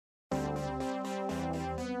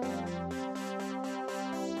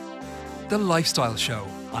The Lifestyle Show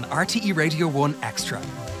on RTE Radio 1 Extra.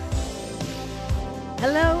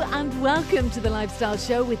 Hello and welcome to The Lifestyle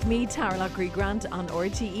Show with me, Taragh Loughery Grant, on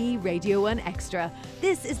RTE Radio 1 Extra.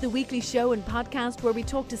 This is the weekly show and podcast where we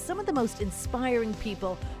talk to some of the most inspiring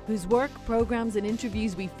people whose work, programmes and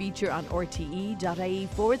interviews we feature on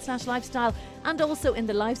rte.ie/lifestyle and also in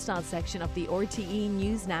the lifestyle section of the RTE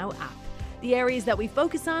News Now app. The areas that we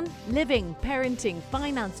focus on: living, parenting,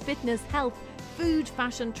 finance, fitness, health, food,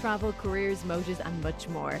 fashion, travel, careers, motors and much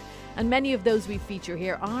more. And many of those we feature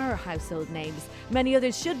here are household names. Many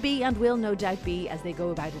others should be and will no doubt be as they go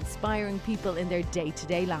about inspiring people in their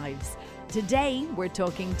day-to-day lives. Today we're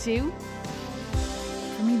talking to...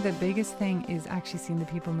 For me, the biggest thing is actually seeing the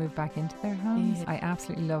people move back into their homes. Yeah. I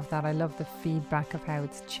absolutely love that. I love the feedback of how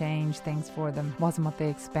it's changed things for them. Wasn't what they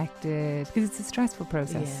expected, because it's a stressful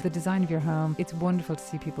process. Yeah. The design of your home, it's wonderful to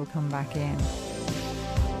see people come back in.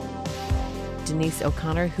 Denise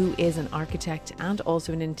O'Connor, who is an architect and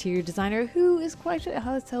also an interior designer, who is quite a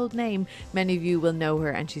household name. Many of you will know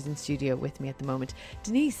her, and she's in studio with me at the moment.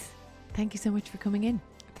 Denise, thank you so much for coming in.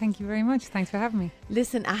 Thank you very much. Thanks for having me.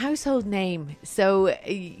 Listen, a household name. So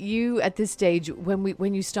you, at this stage,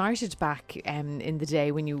 when you started back in the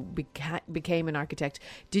day when you became an architect,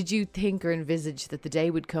 did you think or envisage that the day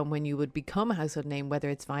would come when you would become a household name, whether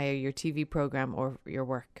it's via your TV programme or your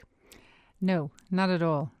work? No, not at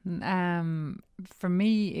all. For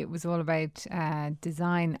me, it was all about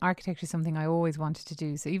design. Architecture is something I always wanted to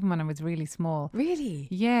do. So even when I was really small. Really?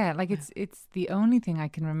 Yeah, like it's the only thing I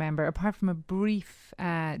can remember, apart from a brief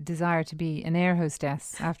desire to be an air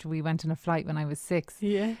hostess after we went on a flight when I was 6.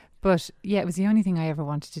 Yeah. But yeah, it was the only thing I ever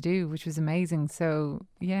wanted to do, which was amazing. So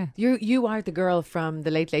yeah. You are the girl from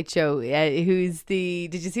the Late Late Show, who's the...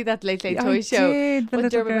 Did you see that Late Late Toy Show? I did, the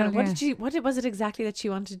little girl, What was it exactly that she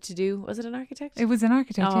wanted to do? Was it an architect? It was an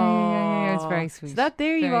architect, yeah. It was very sweet. So that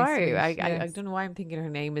there you are. Sweet, I yes. don't know why I'm thinking her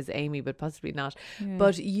name is Amy, but possibly not. Yeah.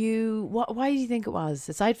 But why do you think it was?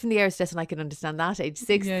 Aside from the air hostess, and I can understand that, age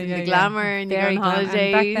 6, the glamour, and you're on holidays.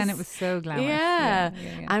 And back then it was so glamorous. Yeah.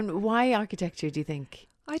 And why architecture, do you think?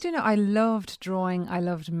 I don't know. I loved drawing. I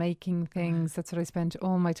loved making things. That's what I spent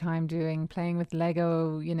all my time doing, playing with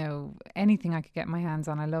Lego, anything I could get my hands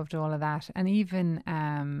on. I loved all of that. And even,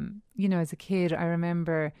 as a kid, I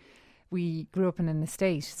remember we grew up in an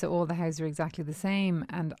estate, so all the houses were exactly the same.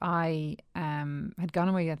 And I had gone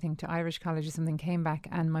away, I think, to Irish college or something, came back,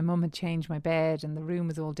 and my mum had changed my bed and the room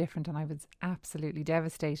was all different, and I was absolutely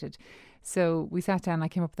devastated. So we sat down, I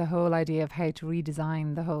came up with the whole idea of how to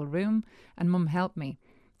redesign the whole room, and Mum helped me.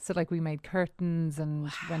 So we made curtains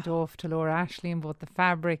and went off to Laura Ashley and bought the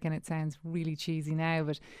fabric, and it sounds really cheesy now,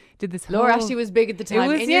 but did this Laura Ashley was big at the time.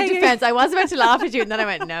 In your defence, I was about to laugh at you, and then I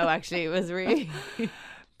went, no, actually, it was really...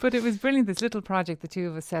 But it was brilliant, this little project the two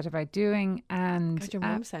of us set about doing. And God, your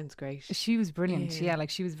mum sounds great. She was brilliant. Yeah,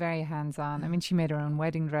 she was very hands-on. I mean, she made her own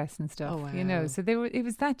wedding dress and stuff, So it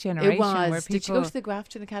was that generation where people... Did you go to the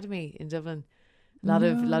Grafton Academy in Dublin? A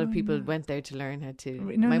lot of people went there to learn how to.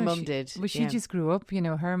 My mum did. Well, she just grew up.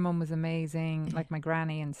 Her mum was amazing, like my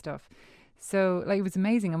granny and stuff. So it was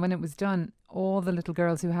amazing. And when it was done, all the little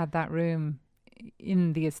girls who had that room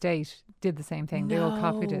in the estate did the same thing. They all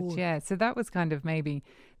copied it. Yeah. So that was kind of maybe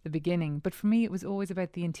the beginning. But for me, it was always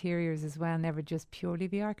about the interiors as well, never just purely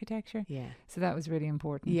the architecture. Yeah. So that was really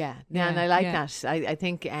important. Yeah. And I like that. I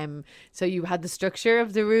think, so you had the structure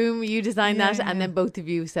of the room, you designed that, and then both of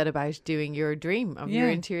you set about doing your dream of your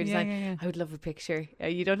interior design. Yeah. I would love a picture.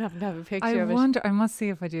 You don't happen to have a picture of it? I wonder, I must see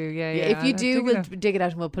if I do. Yeah. If you do, we'll dig it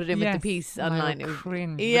out and we'll put it in with the piece online.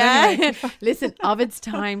 Cringe. Yeah. Anyway. Listen, of its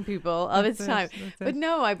time, people, of its time. But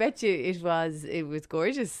no, I bet you it was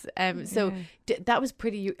gorgeous. So that was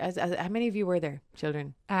pretty... how many of you were there,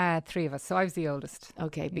 children? 3 of us. So I was the oldest.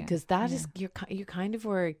 Okay, because that is you kind of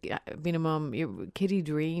were being a mum, your kiddie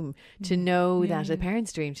dream to know that a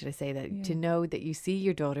parent's dream, should I say that, to know that you see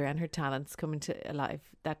your daughter and her talents coming to alive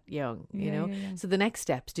that young. You know. So the next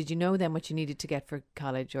steps, did you know then what you needed to get for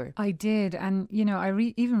college or? I did, and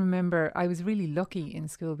I even remember I was really lucky in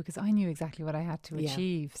school because I knew exactly what I had to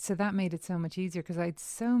achieve. So that made it so much easier because I had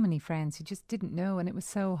so many friends who just didn't know, and it was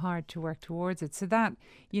so hard to work towards it. So that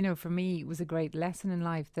for me was a great lesson in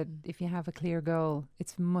life that if you have a clear goal,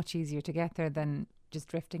 it's much easier to get there than just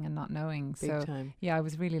drifting and not knowing. Big time. Yeah, I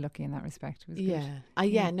was really lucky in that respect. It was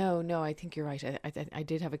good. No, I think you're right. I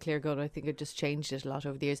did have a clear goal. I think it just changed it a lot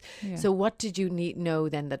over the years. Yeah. So what did you know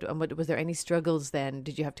then? Was there any struggles then?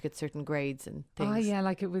 Did you have to get certain grades and things? Oh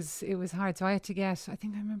yeah, it was hard. So I had to get, I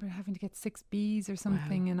think I remember having to get 6 Bs or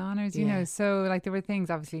something in honours, you know. So there were things,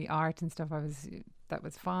 obviously art and stuff, that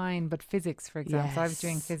was fine, but physics, for example. So I was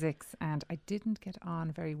doing physics and I didn't get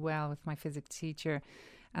on very well with my physics teacher.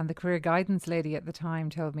 And the career guidance lady at the time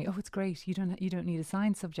told me, "Oh, it's great. You don't need a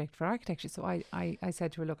science subject for architecture." So I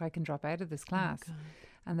said to her, "Look, I can drop out of this class."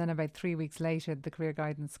 And then about 3 weeks later, the career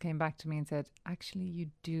guidance came back to me and said, "Actually,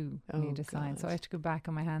 you do need a science." So I had to go back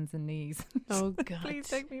on my hands and knees. Oh God! Please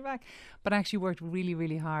take me back. But I actually worked really,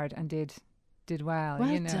 really hard and did well. Well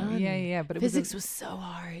you know, done. Yeah. But physics was so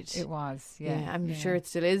hard. It was. Yeah, I'm sure it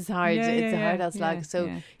still is hard. Yeah, It's a hard ass slog. So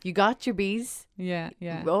you got your B's. Yeah.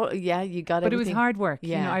 Oh, yeah, you got But everything. it was hard work.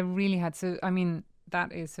 Yeah. You know, I really had. So I mean,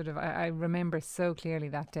 that is sort of, I remember so clearly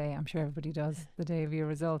that day. I'm sure everybody does, the day of your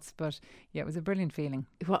results. But yeah, it was a brilliant feeling.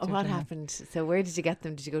 What happened? So where did you get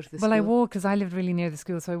them? Did you go to the school? Well, I walked, because I lived really near the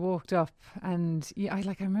school. So I walked up, and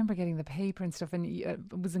I remember getting the paper and stuff, and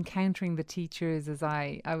was encountering the teachers as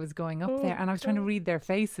I was going up there, and I was trying to read their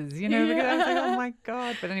faces, you know, because I was like, oh my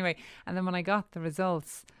God. But anyway, and then when I got the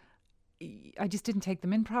results, I just didn't take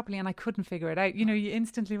them in properly, and I couldn't figure it out. You know, you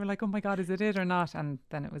instantly were like, "Oh my God, is it or not?" And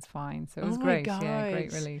then it was fine. So it was great. Yeah,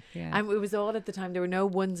 great relief. Yeah, and it was all at the time. There were no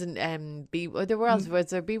ones and B. There were also,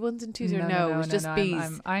 was there B1s and 2s or no? It was just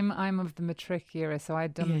Bs. I'm of the matric era, so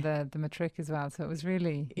I'd done the matric as well. So it was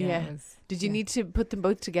really It was, did you need to put them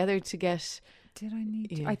both together to get? Did I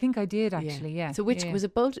need to? I think I did actually. Yeah. So which was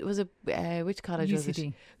it? Both was it? Which college UCD. was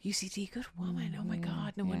it? UCD. Good woman. Oh my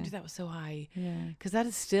God. No wonder that was so high. Yeah. Because that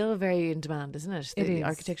is still very in demand, isn't it? It is.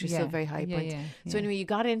 Architecture is still very high points. So anyway, you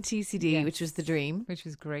got into UCD, which was the dream, which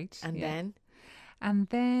was great. And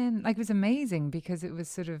then, like, it was amazing because it was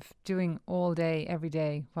sort of doing all day, every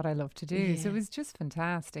day what I love to do. So it was just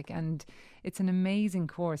fantastic. And it's an amazing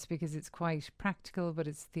course because it's quite practical, but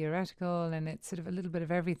it's theoretical, and it's sort of a little bit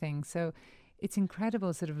of everything. So it's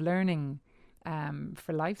incredible sort of learning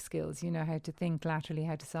for life skills, you know, how to think laterally,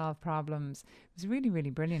 how to solve problems. It was really,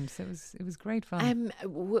 really brilliant. So it was great fun.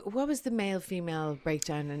 What was the male-female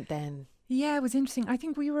breakdown and then? Yeah, it was interesting. I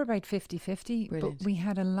think we were about 50-50, but we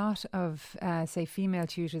had a lot of, say, female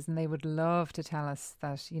tutors, and they would love to tell us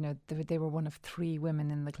that, you know, they were one of 3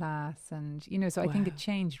 women in the class. And, you know, so I think it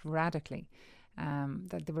changed radically.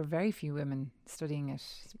 That there were very few women studying it.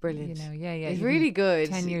 It's brilliant. You know, it's really good.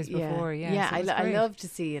 10 years before, so I love to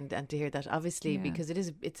see and to hear that. Obviously, because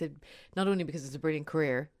it's a not only because it's a brilliant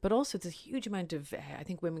career, but also it's a huge amount of. I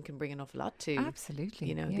think women can bring an awful lot to. Absolutely,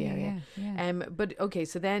 you know, the area. But okay,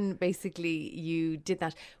 so then basically you did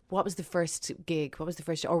that. What was the first gig? What was the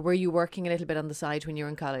first, or were you working a little bit on the side when you were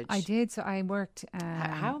in college? I did. So I worked.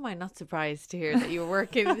 How am I not surprised to hear that you were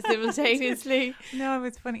working simultaneously? No,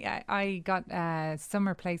 it's funny. I got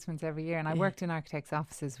summer placements every year, and I worked in architects'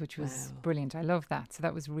 offices, which was brilliant. I loved that. So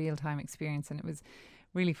that was real time experience, and it was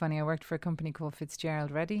really funny. I worked for a company called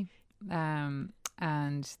Fitzgerald Reddy,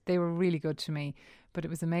 and they were really good to me. But it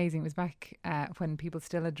was amazing. It was back when people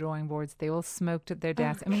still had drawing boards. They all smoked at their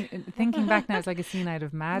desks. I mean, thinking back now, it's like a scene out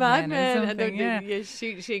of Mad Men or something. And they're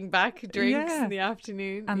shooting back drinks in the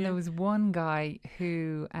afternoon. And there was one guy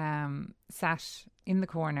who sat in the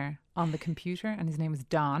corner on the computer, and his name was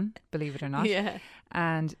Don, believe it or not.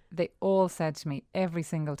 And they all said to me every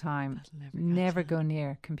single time, never go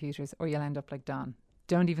near computers or you'll end up like Don.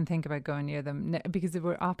 Don't even think about going near them, because there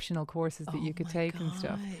were optional courses that you could take and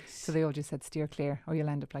stuff. So they all just said, steer clear or you'll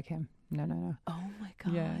end up like him. No. Oh my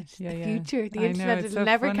God. The future. The internet will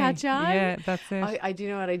never catch on. Yeah, that's it. I do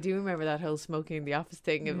know what I do remember, that whole smoking in the office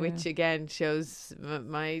thing, which again shows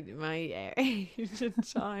my age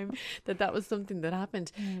and time that was something that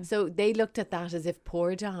happened. So they looked at that as if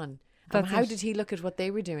poor Don. How did he look at what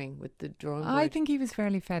they were doing with the drawing board? I think he was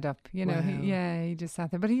fairly fed up, you know. He just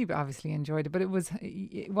sat there, but he obviously enjoyed it. But it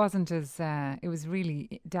wasn't as it was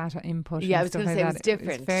really data input. Yeah, I was going to say it was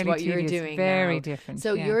different to what you're doing. Very different.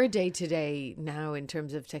 So your day to day now in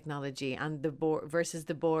terms of technology and the board versus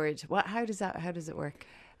the board. How does it work?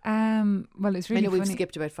 Well, it's really I know we've funny.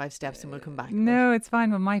 skipped about 5 steps and we'll come back. No, it's fine.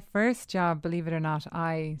 Well, my first job, believe it or not,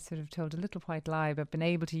 I sort of told a little white lie about being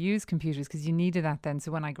able to use computers, because you needed that then.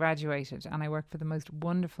 So when I graduated, and I worked for the most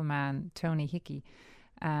wonderful man, Tony Hickey,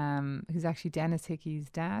 who's actually Dennis Hickey's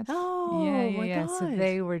dad. Oh, my God. So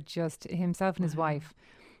they were just himself and his wife.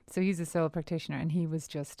 So he's a sole practitioner, and he was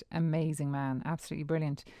just amazing man, absolutely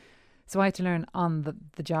brilliant. So I had to learn on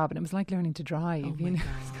the job, and it was like learning to drive.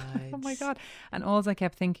 Oh my God. And all I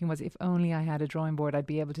kept thinking was, if only I had a drawing board, I'd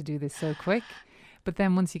be able to do this so quick. But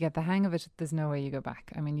then once you get the hang of it, there's no way you go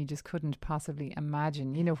back. I mean, you just couldn't possibly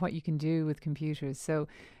imagine, you know, what you can do with computers. So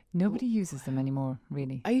nobody uses them anymore,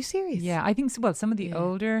 really. Are you serious? Yeah, I think so. Well, some of the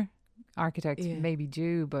older architects maybe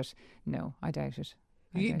do, but no, I doubt it.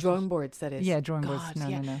 Drawing boards, that is. Yeah, drawing boards.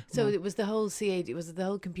 No. So it was the whole CAD, it was the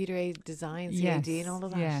whole computer aided design, CAD and all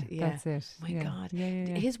of that. Yeah, that's it. My God.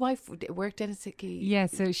 Yeah. His wife worked Dennis Hickey. Yeah,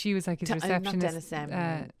 so she was like his receptionist. Not Dennis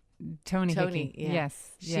Tony Tony, Hickey. yeah.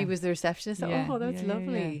 Yes. She was the receptionist. Yeah, Oh, that's yeah,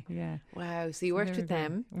 lovely. Yeah. Wow. So you worked with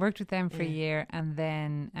them. Worked with them for a year, and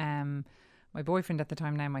then my boyfriend at the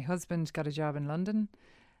time, now my husband, got a job in London.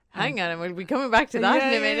 Hang on, we'll be coming back to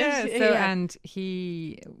that in a minute. So and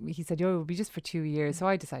he said, "Oh, it'll be just for 2 years." So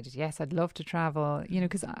I decided, yes, I'd love to travel.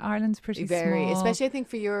 Because Ireland's pretty small, especially I think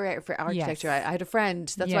for architecture. Yes. I had a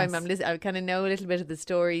friend. That's why I'm listening. I kind of know a little bit of the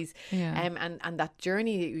stories. Yeah. And that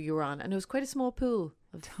journey you were on, and it was quite a small pool.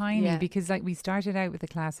 Tiny, because like we started out with a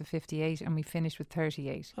class of 58 and we finished with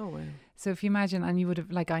 38. Oh wow. So if you imagine, and you would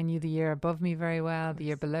have, like, I knew the year above me very well, the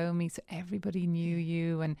year below me, so everybody knew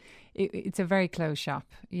you, and it's a very close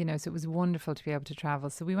shop, so it was wonderful to be able to travel.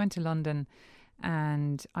 So we went to London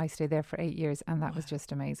and I stayed there for 8 years, and that was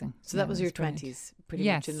just amazing. So that was your 20s, pretty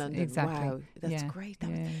much in London. Exactly. Wow, that's great.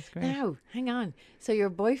 It's great. Now, hang on. So your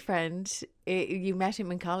boyfriend, you met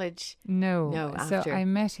him in college? No, after. So I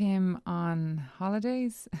met him on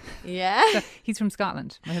holidays. Yeah. So he's from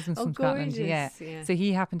Scotland. My husband's from Scotland. Yeah. So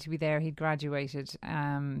he happened to be there. He'd graduated.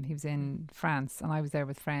 He was in France, and I was there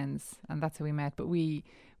with friends, and that's how we met. But we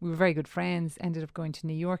were very good friends, ended up going to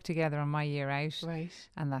New York together on my year out. Right.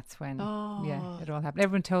 And that's when, it all happened.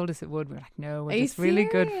 Everyone told us it would. We were like, no, we're just really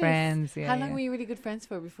good friends. How long were you really good friends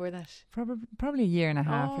for before that? Probably a year and a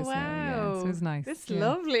half or so. Wow. Yeah. So it was nice. It's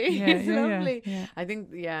lovely. Yeah, it's lovely. Yeah. I think,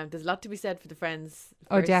 there's a lot to be said for the friends.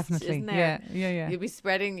 First, definitely. Isn't there? Yeah. You'll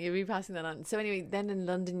be passing that on. So anyway, then in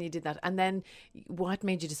London you did that. And then what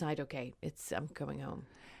made you decide, okay, I'm coming home?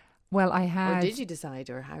 Well, I had... Or did you decide,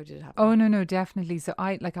 or how did it happen? Oh, no, definitely. So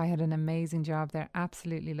I had an amazing job there.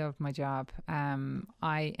 Absolutely loved my job.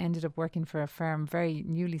 I ended up working for a firm very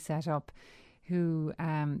newly set up who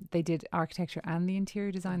they did architecture and the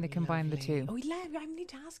interior design. They combined the two. Oh, I need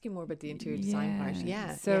to ask you more about the interior design part.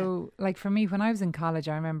 Yeah. So like for me, when I was in college,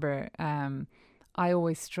 I remember I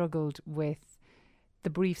always struggled with the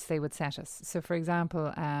briefs they would set us. So for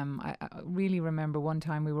example, I really remember one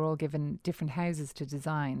time we were all given different houses to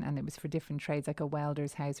design, and it was for different trades, like a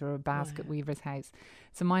welder's house or a basket weaver's house.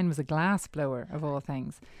 So mine was a glass blower of all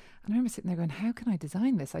things. And I remember sitting there going, how can I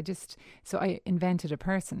design this? So I invented a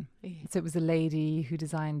person. Yeah. So it was a lady who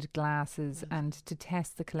designed glasses, and to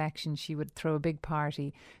test the collection, she would throw a big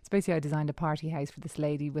party. So basically I designed a party house for this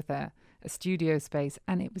lady with a studio space,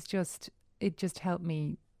 and it just helped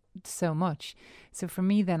me so much. So for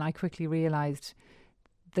me then, I quickly realised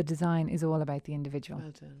the design is all about the individual.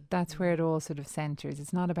 Well done. That's where it all sort of centres.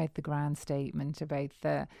 It's not about the grand statement, about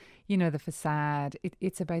the facade.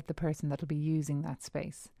 It's about the person that'll be using that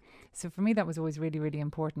space. So for me, that was always really, really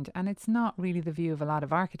important. And it's not really the view of a lot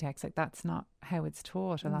of architects. Like, that's not how it's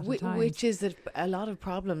taught a lot of times. Which is a lot of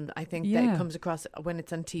problem, I think, that comes across when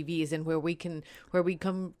it's on TV, is in where we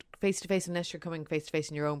come face to face, unless you're coming face to face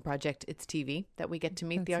in your own project, it's TV that we get to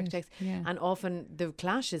meet the architects. And often the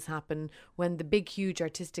clashes happen when the big, huge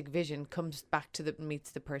artistic vision comes back to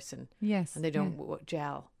meets the person. Yes. And they don't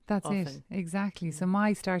gel. That's often. It. Exactly. So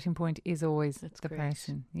my starting point is always the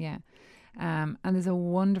person. Yeah. And there's a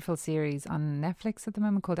wonderful series on Netflix at the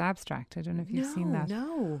moment called Abstract. I don't know if you've seen that.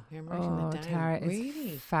 No, I'm writing that down. Taragh,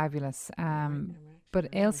 it's fabulous.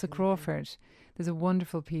 But Ailsa Crawford, there's a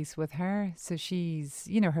wonderful piece with her. So she's,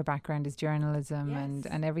 her background is journalism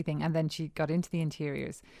and everything. And then she got into the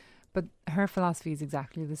interiors. But her philosophy is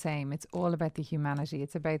exactly the same. It's all about the humanity.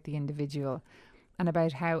 It's about the individual, and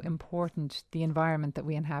about how important the environment that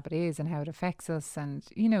we inhabit is and how it affects us. And,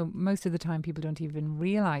 most of the time people don't even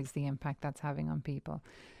realise the impact that's having on people.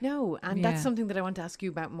 No, and that's something that I want to ask you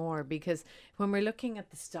about more, because when we're looking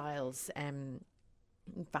at the styles,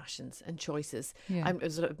 fashions and choices, I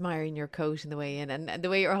was admiring your coat and the way in and the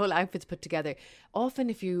way your whole outfit's put together.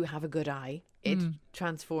 Often if you have a good eye, it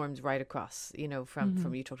transforms right across,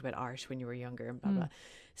 from you talked about art when you were younger and blah, blah.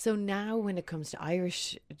 So now when it comes to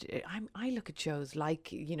Irish, I look at shows like,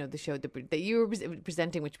 the show that you were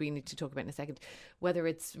presenting, which we need to talk about in a second, whether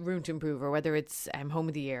it's Room to Improve or whether it's Home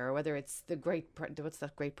of the Year or whether it's the great, what's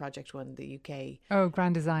that great project one, the UK? Oh,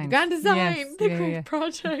 Grand Design. Grand Design, the great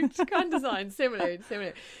project. Grand Design, similar.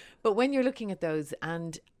 But when you're looking at those,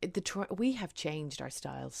 and we have changed our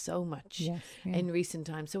styles so much in recent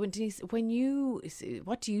times. So Denise,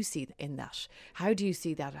 what do you see in that? How do you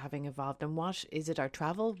see that having evolved? And what is it, our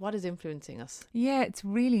travel? What is influencing us? Yeah, it's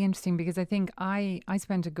really interesting, because I think I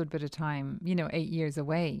spent a good bit of time, 8 years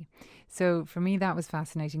away. So for me, that was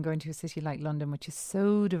fascinating, going to a city like London, which is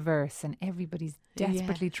so diverse and everybody's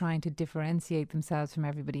desperately trying to differentiate themselves from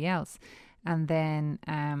everybody else. And then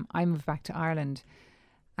I moved back to Ireland.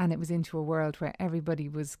 And it was into a world where everybody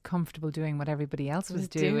was comfortable doing what everybody else was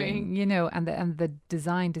doing, you know, and the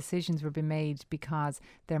design decisions were being made because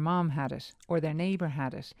their mom had it or their neighbour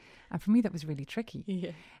had it. And for me, that was really tricky.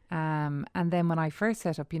 Yeah. And then when I first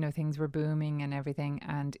set up, you know, things were booming and everything,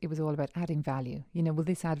 and it was all about adding value. You know, will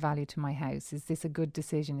this add value to my house? Is this a good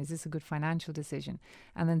decision? Is this a good financial decision?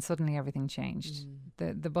 And then suddenly everything changed.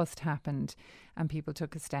 The bust happened and people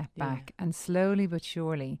took a step back. And slowly but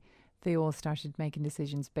surely, they all started making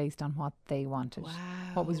decisions based on what they wanted,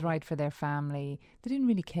 what was right for their family. They didn't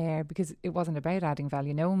really care because it wasn't about adding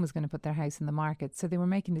value. No one was going to put their house in the market. So they were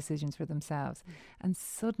making decisions for themselves. And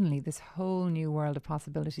suddenly this whole new world of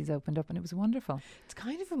possibilities opened up, and it was wonderful. It's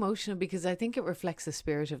kind of emotional because I think it reflects the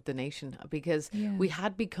spirit of the nation, because we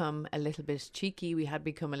had become a little bit cheeky. We had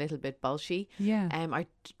become a little bit bolshy.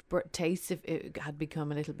 Our tastes had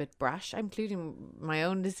become a little bit brash, including my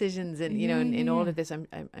own decisions. And, you know, in all of this,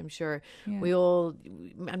 I'm sure we all,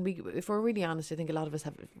 and we, if we're really honest, I think a lot of us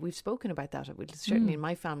we've spoken about that. Certainly in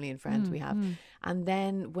my family and friends we have. And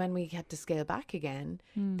then when we had to scale back again,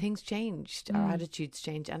 things changed. Our attitudes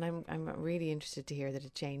changed, and I'm really interested to hear that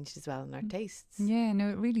it changed as well in our tastes. Yeah, no,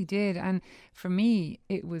 it really did. And for me,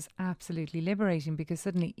 it was absolutely liberating because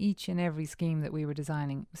suddenly each and every scheme that we were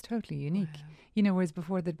designing was totally unique. You know, whereas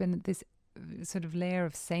before there'd been this sort of layer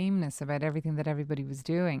of sameness about everything that everybody was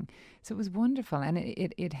doing. So it was wonderful, and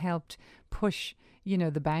it helped push, you know,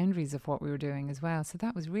 the boundaries of what we were doing as well. So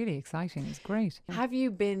that was really exciting. It was great. Have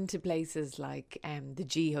you been to places like the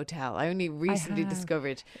G Hotel? I only recently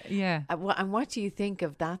discovered. Yeah. And what do you think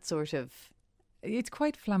of that sort of? It's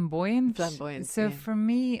quite flamboyant. So yeah. for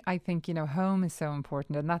me, I think, you know, home is so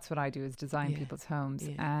important, and that's what I do, is design people's homes.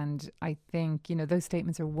 And I think, you know, those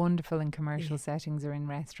statements are wonderful in commercial settings or in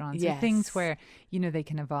restaurants. Or things where, you know, they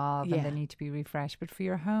can evolve and they need to be refreshed. But for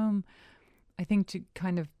your home, I think to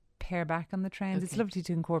kind of pare back on the trends. It's lovely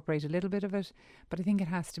to incorporate a little bit of it, but I think it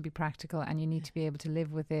has to be practical, and you need to be able to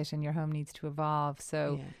live with it, and your home needs to evolve.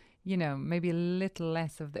 So you know, maybe a little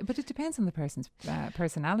less of that, but it depends on the person's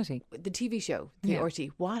personality. The TV show, the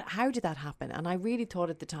RT, how did that happen? And I really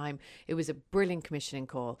thought at the time it was a brilliant commissioning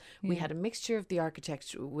call. We had a mixture of the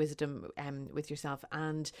architect's wisdom with yourself,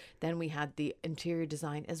 and then we had the interior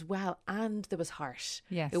design as well, and there was heart.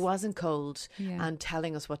 Yes. It wasn't cold and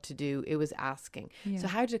telling us what to do, it was asking. So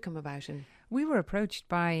how did it come about? And we were approached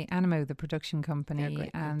by Animo, the production company, They're a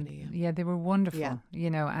great and company, they were wonderful,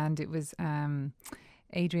 you know, and it was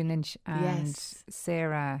Adrian Lynch and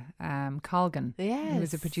Sarah Colgan, who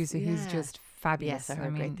was a producer who's just fabulous. I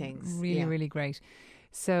heard great things. Really, really great.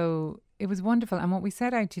 So it was wonderful. And what we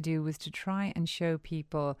set out to do was to try and show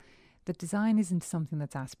people that design isn't something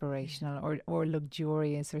that's aspirational or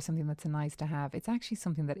luxurious or something that's a nice to have. It's actually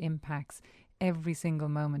something that impacts every single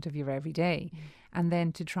moment of your everyday. And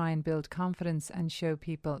then to try and build confidence and show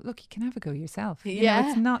people, look, you can have a go yourself. You know,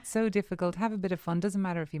 it's not so difficult. Have a bit of fun. Doesn't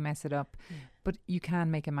matter if you mess it up, but you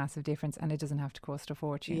can make a massive difference, and it doesn't have to cost a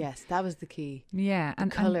fortune. Yes, that was the key. Yeah,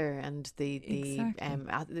 and colour and the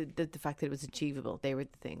fact that it was achievable. They were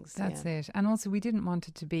the things. That's it. And also, we didn't want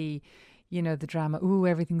it to be, you know, the drama, ooh,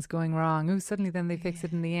 everything's going wrong, ooh, suddenly then they fix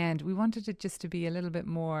it in the end. We wanted it just to be a little bit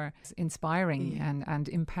more inspiring and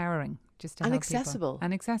empowering. Just to and help accessible. People.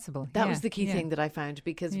 And accessible. That was the key thing that I found,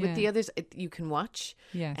 because with the others you can watch,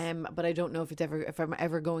 but I don't know if I'm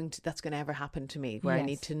ever going to, that's going to ever happen to me, where I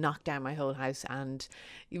need to knock down my whole house and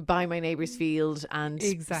buy my neighbour's field and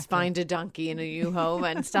find a donkey in a new home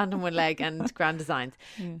and stand on one leg and grand designs.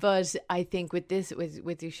 But I think with this,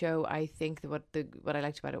 with your show, I think that what I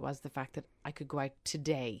liked about it was the fact that I could go out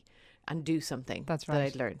today and do something that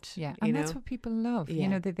I'd learned. Yeah, and that's what people love. You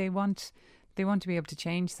know, that they want to be able to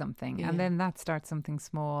change something, and then that starts something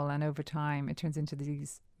small, and over time it turns into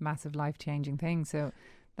these massive life-changing things. So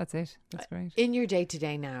that's it. That's great. In your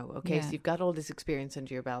day-to-day now, so you've got all this experience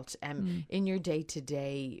under your belt. In your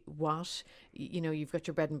day-to-day, what, you know, you've got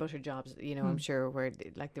your bread and butter jobs, you know, I'm sure we're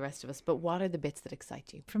like the rest of us, but what are the bits that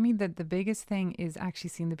excite you? For me, the biggest thing is actually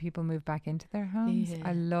seeing the people move back into their homes.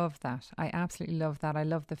 I love that. I absolutely love that. I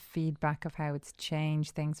love the feedback of how it's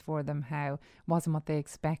changed things for them, how it wasn't what they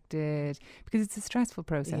expected, because it's a stressful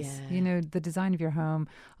process. You know, the design of your home,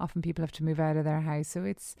 often people have to move out of their house, so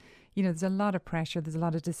it's, you know, there's a lot of pressure, there's a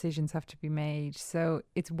lot of decisions have to be made. So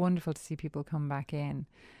it's wonderful to see people come back in.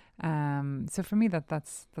 So for me,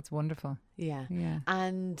 that's wonderful. Yeah.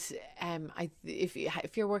 And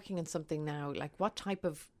if you're working on something now, like what type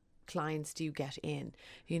of clients do you get in?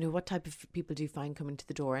 You know, what type of people do you find coming to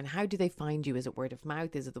the door, and how do they find you? Is it word of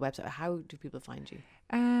mouth? Is it the website? How do people find you?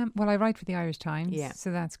 Well, I write for the Irish Times, Yeah.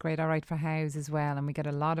 so that's great. I write for House as well, and we get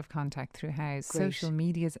a lot of contact through House. Great. Social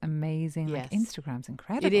media is amazing. Yes. Like Instagram's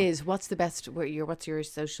incredible. It is. What's the best? What's your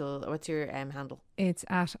social? What's your handle? It's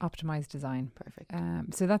at Optimised Design. Perfect.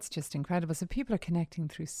 So that's just incredible. So people are connecting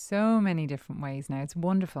through so many different ways now. It's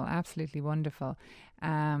wonderful, absolutely wonderful.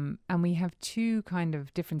 And we have two kind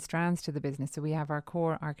of different strands to the business. So we have our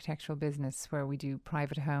core architectural business where we do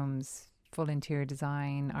private homes, full interior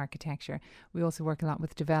design, architecture. We also work a lot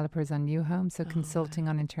with developers on new homes, so consulting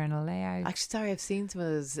on internal layout. Actually, sorry, I've seen some of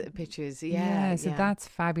those pictures. So that's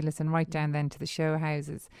fabulous, and right down then to the show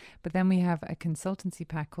houses. But then we have a consultancy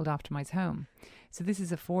pack called Optimise Home. So this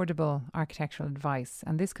is affordable architectural advice,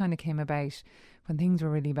 and this kind of came about when things were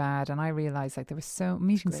really bad, and I realised like there was so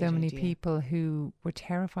many people who were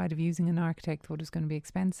terrified of using an architect, thought it was going to be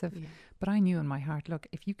expensive. Yeah. But I knew in my heart, look,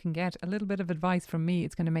 if you can get a little bit of advice from me,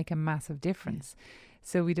 it's going to make a massive difference. Yeah.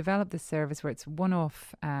 So we developed this service where it's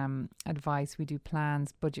one-off advice. We do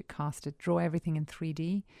plans, budget costed, draw everything in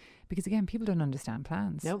 3D, because again, people don't understand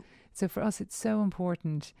plans. Nope. So for us, it's so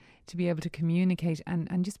important to be able to communicate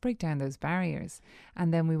and just break down those barriers.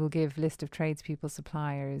 And then we will give list of tradespeople,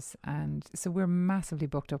 suppliers. And so we're massively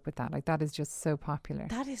booked up with that. Like that is just so popular.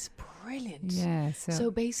 That is brilliant. Yeah. So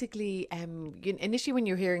basically, initially when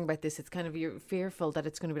you're hearing about this, it's kind of, you're fearful that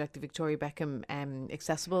it's going to be like the Victoria Beckham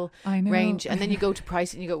accessible range. And then you go to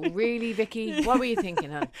price and you go, really, Vicky? What were you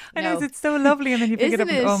thinking of? I know, it's so lovely. And then you pick it up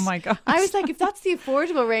and oh my God. I was like, if that's the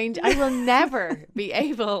affordable range, I will never be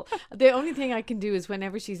able. The only thing I can do is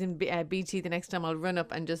whenever she's in BT the next time, I'll run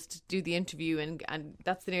up and just do the interview, and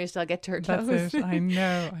that's the nearest I'll get to her clothes. That's it. I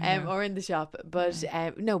know. Or in the shop. But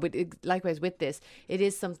no, but likewise with this, it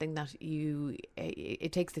is something that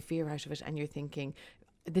it takes the fear out of it, and you're thinking,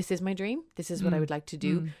 this is my dream. This is what I would like to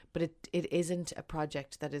do, but it isn't a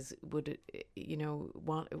project that would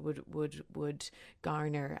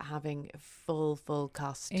garner having full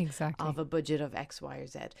cost of a budget of X, Y, or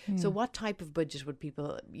Z. Yeah. So what type of budget would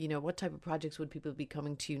people, what type of projects would people be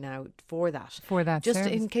coming to you now for that? For that just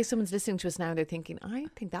service. In case someone's listening to us now, they're thinking, I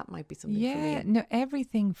think that might be something for me. No,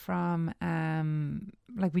 everything from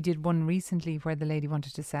like we did one recently where the lady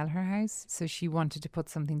wanted to sell her house, so she wanted to put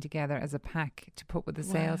something together as a pack to put with the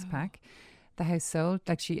sales pack. The house sold.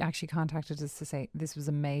 Like she actually contacted us to say this was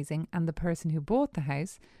amazing, and the person who bought the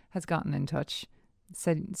house has gotten in touch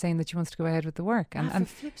saying that she wants to go ahead with the work, and for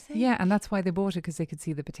flip's sake. Yeah, and that's why they bought it, because they could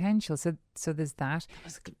see the potential. So there's that. That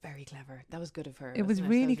was very clever. That was good of her. It was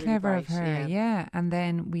really clever of her. Yeah. And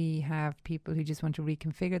then we have people who just want to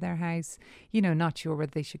reconfigure their house, not sure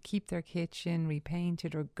whether they should keep their kitchen, repaint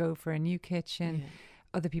it, or go for a new kitchen. Yeah.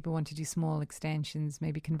 Other people want to do small extensions,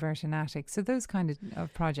 maybe convert an attic. So those kind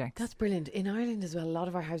of projects. That's brilliant. In Ireland as well, a lot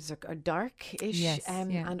of our houses are dark-ish. Yes,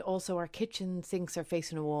 and also our kitchen sinks are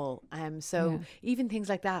facing a wall. Even things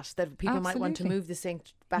like that people might want to move the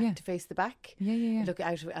sink back to face the back. Yeah. Look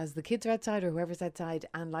out as the kids are outside or whoever's outside,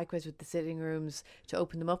 and likewise with the sitting rooms to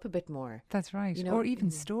open them up a bit more. That's right. Or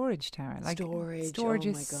even storage, Tara. Like storage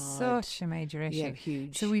is such a major issue. Yeah,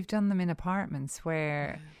 huge. So we've done them in apartments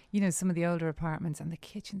where... some of the older apartments, and the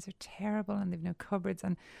kitchens are terrible and they've no cupboards.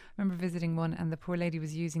 And I remember visiting one, and the poor lady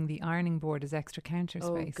was using the ironing board as extra counter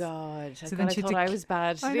space. Oh God! So I thought I was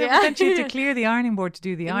bad. I know, but then she had to clear the ironing board to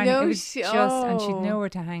do the ironing. It was and she'd nowhere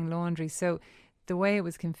to hang laundry. So the way it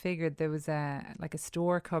was configured, there was a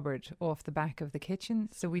store cupboard off the back of the kitchen.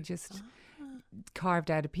 So we just carved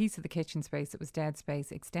out a piece of the kitchen space that was dead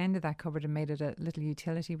space, extended that cupboard and made it a little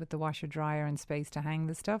utility with the washer dryer and space to hang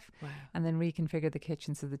the stuff. Wow. And then reconfigured the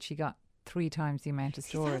kitchen so that she got 3 times the amount of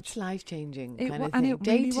storage. That's life-changing kind of thing. And it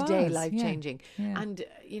day really to day was. life-changing. Yeah. And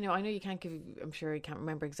I know you can't give, I'm sure you can't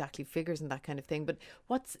remember exactly figures and that kind of thing, but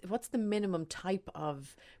what's the minimum type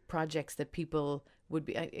of projects that people would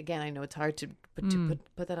be, again, I know it's hard to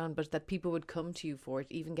put that on, but that people would come to you for it,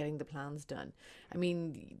 even getting the plans done. I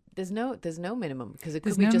mean, there's no minimum, because it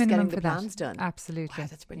could be just getting the plans done. Absolutely. Wow,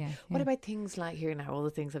 that's brilliant. What about things like, here now, all the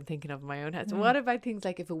things I'm thinking of in my own house. What about things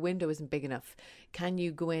like if a window isn't big enough, can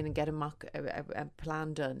you go in and get a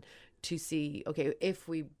plan done to see, okay,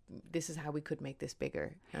 this is how we could make this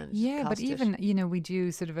bigger? And but even, we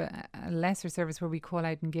do sort of a lesser service where we call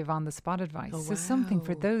out and give on the spot advice. Oh, so something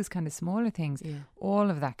for those kind of smaller things. Yeah. All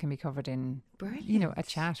of that can be covered in, a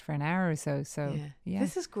chat for an hour or so. So,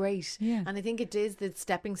 This is great. Yeah. And I think it is the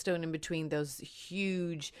stepping stone in between those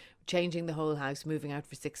huge changing the whole house, moving out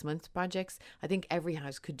for 6 months projects, I think every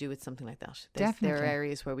house could do with something like that. Definitely. There are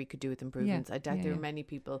areas where we could do with improvements. I doubt there are yeah. many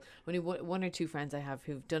people, only one or two friends I have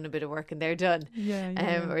who've done a bit of work and they're done.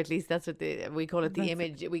 Or at least that's what we call it, the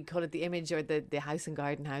image. We call it the image, or the house and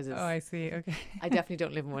garden houses. Oh, I see. Okay. I definitely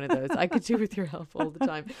don't live in one of those. I could do with your help all the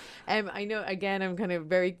time. I know, again, I'm kind of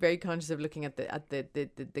very, very conscious of looking at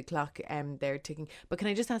the clock there ticking. But can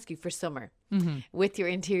I just ask you, for summer, with your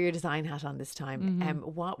interior design hat on this time,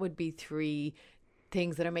 what would be 3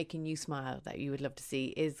 things that are making you smile that you would love to see,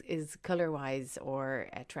 is colour wise or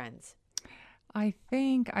trends? I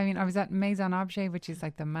mean, I was at Maison Objet, which is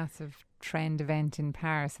like the massive trend event in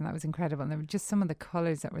Paris, and that was incredible. And there were just some of the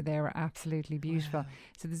colours that were there were absolutely beautiful. Wow.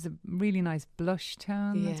 So there's a really nice blush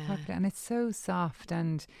tone that's popular, and it's so soft.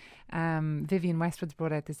 And Vivienne Westwood's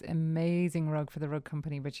brought out this amazing rug for the rug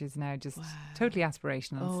company, which is now just totally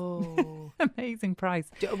aspirational. Oh, amazing price.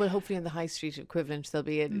 Well, hopefully in the high street equivalent there'll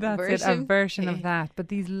be a version of that. But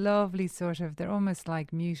these lovely they're almost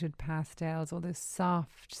like muted pastels, all those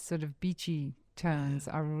soft sort of beachy tones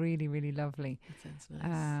are really, really lovely. That sounds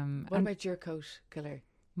nice. What about your coat colour?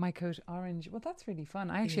 My coat, orange. Well, that's really fun.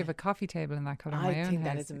 I actually have a coffee table in that colour in my own house. I think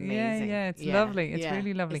that is amazing. Yeah, it's lovely. It's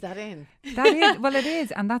really lovely. Is that in? That is. Well, it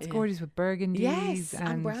is. And that's gorgeous with burgundies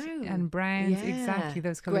and brown. And browns. Yeah. Exactly.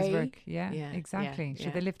 Those colours Grey. work. Yeah, exactly.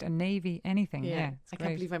 Should they lift a navy, anything? Yeah. I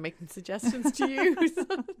can't believe I'm making suggestions to you.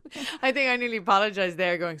 I think I nearly apologised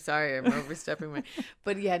there, going, sorry, I'm overstepping my...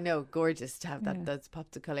 But yeah, no, gorgeous to have that. That's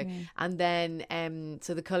popped of colour. Yeah. And then,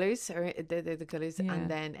 so the colours, are they're the colours. Yeah. And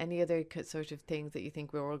then any other sort of things that you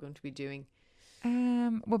think we're all going to be doing?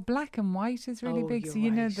 Well, black and white is really big. So,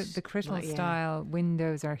 you know, the crystal style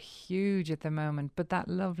windows are huge at the moment, but that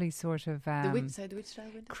lovely sort of... which style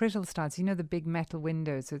window? Crystal style. So, you know, the big metal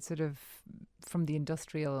windows. So it's sort of from the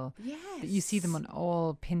industrial... Yes. You see them on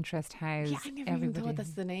all Pinterest houses. Yeah, I never even thought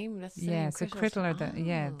that's the name. That's the name. So crystal are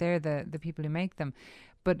they're the people who make them.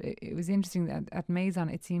 But it was interesting that at Maison,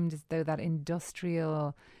 it seemed as though that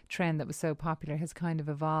industrial trend that was so popular has kind of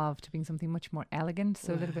evolved to being something much more elegant,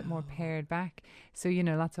 so a little bit more pared back. So, you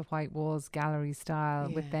know, lots of white walls, gallery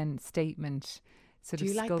style, with then statement sort of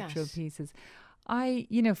sculptural pieces.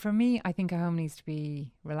 For me, I think a home needs to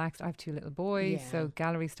be relaxed. I have 2 little boys, so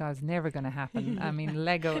gallery style is never going to happen. I mean,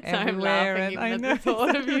 Lego everywhere. I'm laughing at the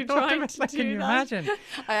thought of you trying to do Can you imagine?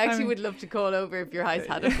 I actually would love to call over if your house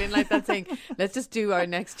hadn't been like that, saying, let's just do our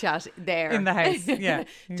next chat there. In the house, yeah.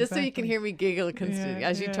 Just so you can hear me giggle constantly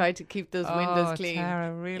as you try to keep those windows clean.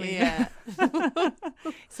 Tara, really? Yeah.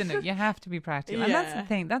 So no, you have to be practical. And that's the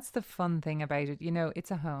thing. That's the fun thing about it. You know,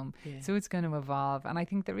 it's a home, so it's going to evolve. And I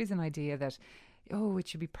think there is an idea that it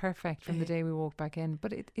should be perfect from the day we walk back in,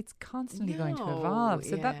 but it's constantly going to evolve.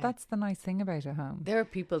 So that's the nice thing about a home. There are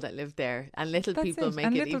people that live there, and little people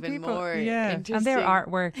make it even more interesting. And their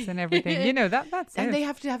artworks and everything. You know, that's and it. they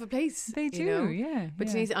have to have a place. They do, yeah. But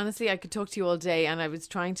Denise, honestly, I could talk to you all day, and I was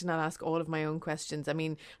trying to not ask all of my own questions. I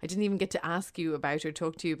mean, I didn't even get to ask you about or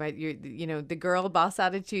talk to you about your, the girl boss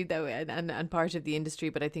attitude though, and part of the industry.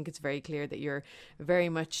 But I think it's very clear that you're very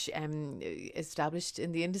much established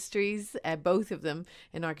in the industries, both of them,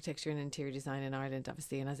 in architecture and interior design in Ireland,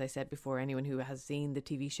 obviously. And as I said before, anyone who has seen the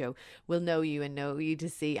TV show will know you and know you to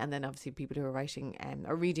see. And then obviously people who are writing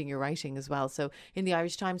or reading your writing as well. So in the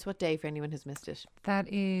Irish Times, what day for anyone who's missed it?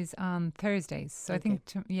 That is on Thursdays. So I think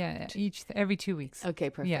every 2 weeks. Okay,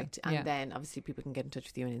 perfect. And then obviously people can get in touch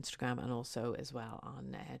with you on Instagram and also as well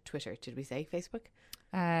on Twitter. Did we say Facebook?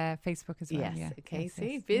 Facebook as well. Yes. Okay.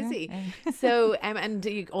 See, busy. Yeah. So, and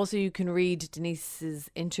you can read Denise's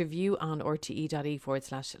interview on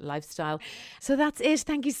rte.ie/lifestyle. So that's it.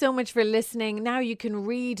 Thank you so much for listening. Now you can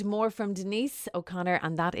read more from Denise O'Connor,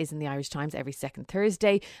 and that is in the Irish Times every second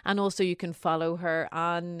Thursday. And also you can follow her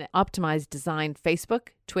on Optimised Design Facebook,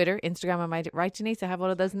 Twitter, Instagram. Am I right, Denise? I have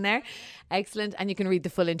all of those in there. Excellent. And you can read the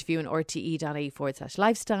full interview on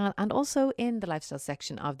rte.ie/lifestyle, and also in the lifestyle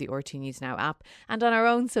section of the RTE News Now app, and on our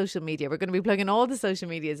own social media. We're going to be plugging all the social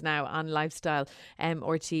medias now on Lifestyle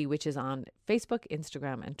RTE, which is on Facebook,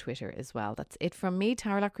 Instagram and Twitter as well. That's it from me,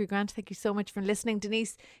 Taragh Loughery Grant. Thank you so much for listening.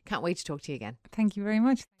 Denise, can't wait to talk to you again. Thank you very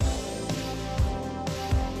much.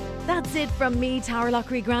 That's it from me, Taragh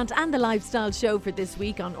Loughery Grant, and the Lifestyle Show for this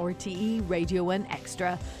week on RTE Radio 1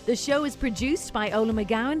 Extra. The show is produced by Ola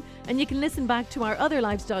McGowan, and you can listen back to our other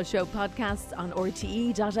Lifestyle Show podcasts on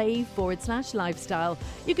rte.ie/lifestyle.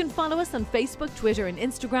 You can follow us on Facebook, Twitter and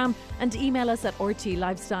Instagram, and email us at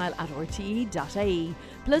rtlifestyle@rte.ie.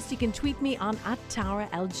 Plus, you can tweet me on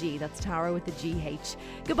 @TaraLG. That's Tara with the GH.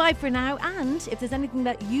 Goodbye for now, and if there's anything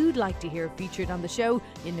that you'd like to hear featured on the show,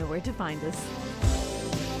 you know where to find us.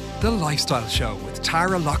 The Lifestyle Show with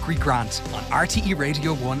Taragh Loughery Grant on RTE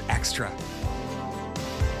Radio 1 Extra.